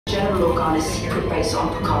General Organa's secret base on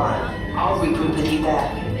Pucara. I'll regroup with you there.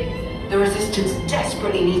 The Resistance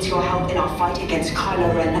desperately needs your help in our fight against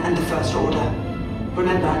Kylo Ren and the First Order.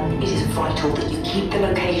 Remember, it is vital that you keep the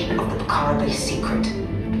location of the Pucara base secret.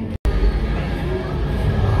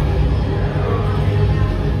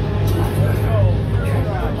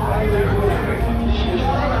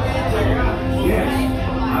 Yes,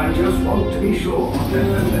 I just want to be sure.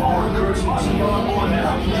 All recruits must be on board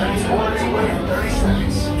now. Transport is away in 30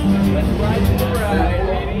 seconds. Let's ride to the ride.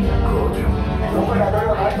 Good.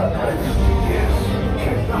 Yes,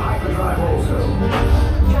 check the hyperdrive also.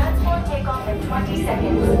 Transport takeoff in 20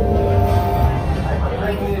 seconds.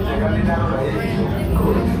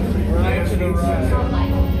 Good. Yes,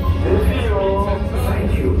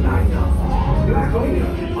 thank you, Nina. Blacklinger,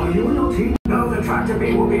 are you not here? No, the tractor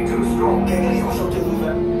beam will be too strong.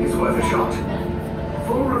 It's worth a shot.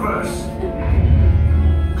 Full reverse.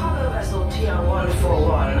 Cargo vessel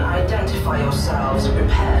TR-141, identify yourselves and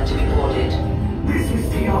prepare to be boarded. This is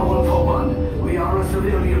TR-141. We are a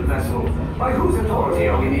civilian vessel. By whose authority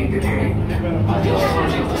are we being detained? By the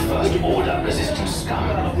authority of the First Order, Resistance scum.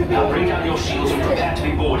 Now bring down your shields and prepare to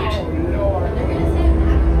be boarded.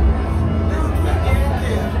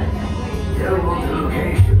 Tell what the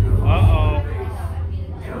location. Uh-oh.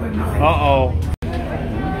 Uh-oh.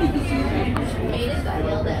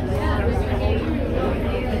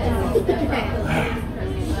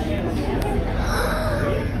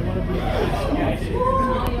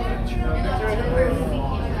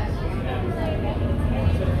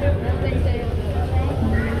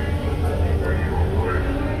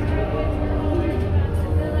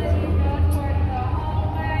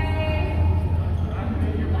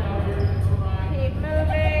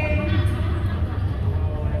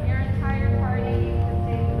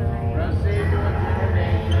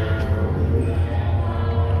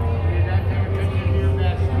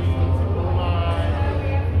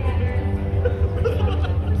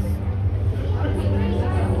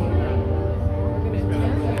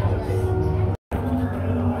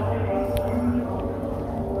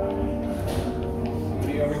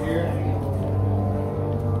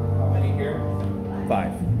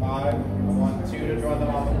 Five. I want 2 to draw them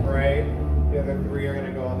off of gray. The other 3 are going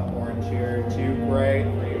to go on the orange here. 2 gray,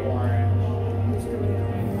 3 orange.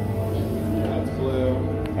 That's blue.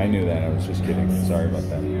 I knew that. I was just kidding. Sorry about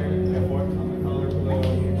that. Here, and 1 on the color blue.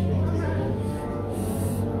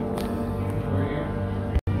 Over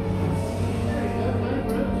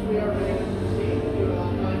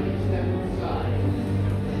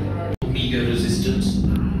here. Meager resistance.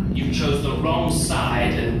 You chose the wrong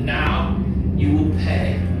side, and now you will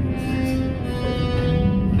pay.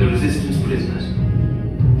 The Resistance prisoners.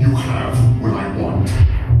 You have what I want.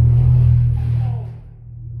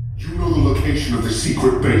 You know the location of the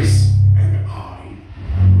secret base, and I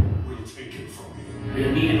will take it from you.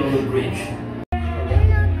 We're needed on the bridge.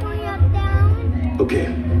 Okay,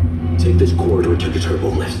 take this corridor to the turbo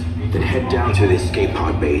lift, then head down to the escape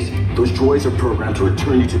pod base. Those droids are programmed to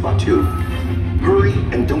return you to Batuu. Hurry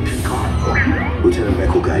and don't get caught. Lieutenant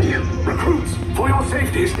Beck will guide you. Recruits, for your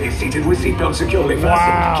safety, stay seated with seatbelts securely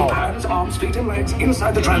fastened. Wow. Keep hands, arms, feet, and legs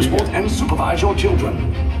inside the transport and supervise your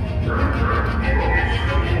children.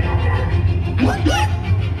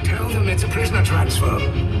 Tell them it's a prisoner transfer.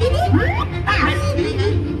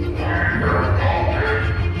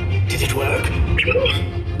 Did it work?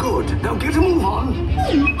 Good. Now get a move on.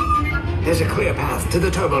 There's a clear path to the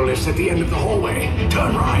turbo lifts at the end of the hallway.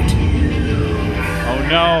 Turn right. Oh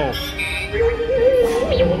no.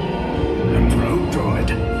 Probe droid.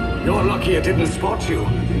 You're lucky it didn't spot you.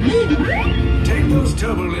 Take those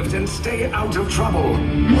turbo lifts and stay out of trouble.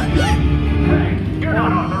 Hey, you're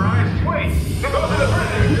not authorized. Wait, to go to the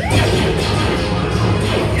prison.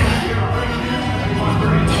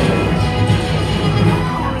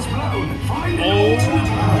 Power is blown. Find an alternate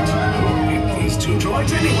route. Hit these 2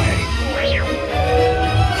 droids anyway.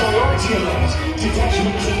 Priority alert.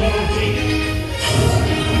 Detachment to level D.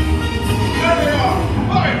 There they are!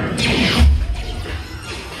 Fire! Take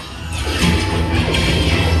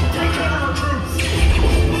care of recruits.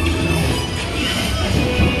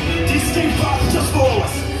 Distinct path just for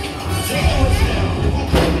us. Take us now.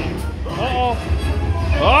 Uh-oh.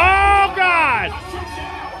 Oh, God!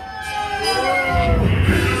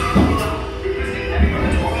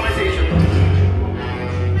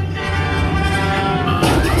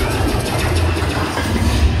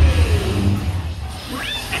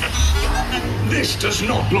 This does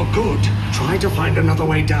not look good. Try to find another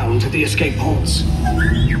way down to the escape pods.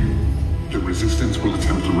 The Resistance will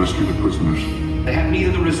attempt to rescue the prisoners. They have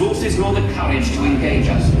neither the resources nor the courage to engage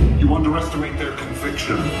us. You underestimate their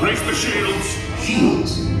conviction. Raise the shields.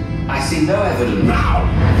 Shields? I see no evidence. Now!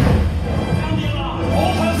 Sound the alarm!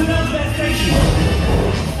 All personnel to their stations!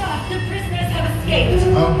 Sir, the prisoners have escaped.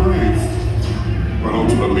 How brave. But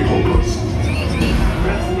ultimately hopeless.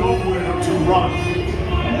 There's nowhere to run.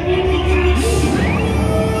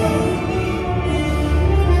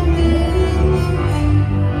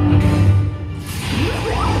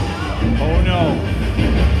 Oh no.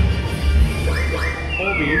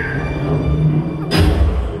 Colby.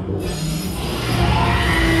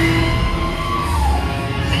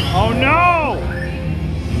 Oh no!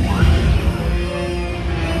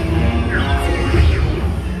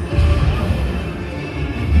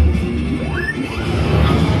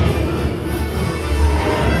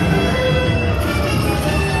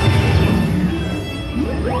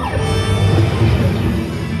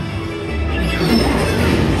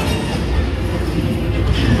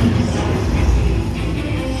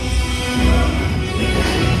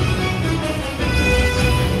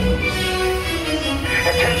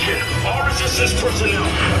 Attention, all resistance personnel.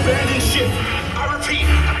 Abandon ship. I repeat,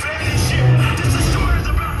 abandon ship. This destroyer is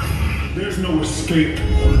about. There's no escape.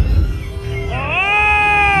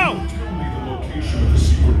 Oh! Tell me the location of the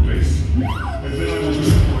secret base, and then I will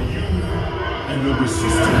destroy you and the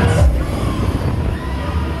resistance.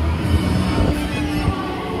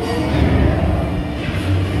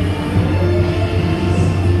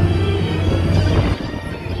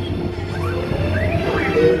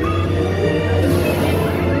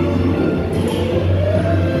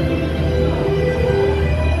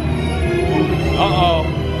 Uh-oh.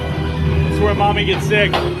 This is where mommy gets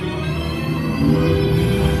sick.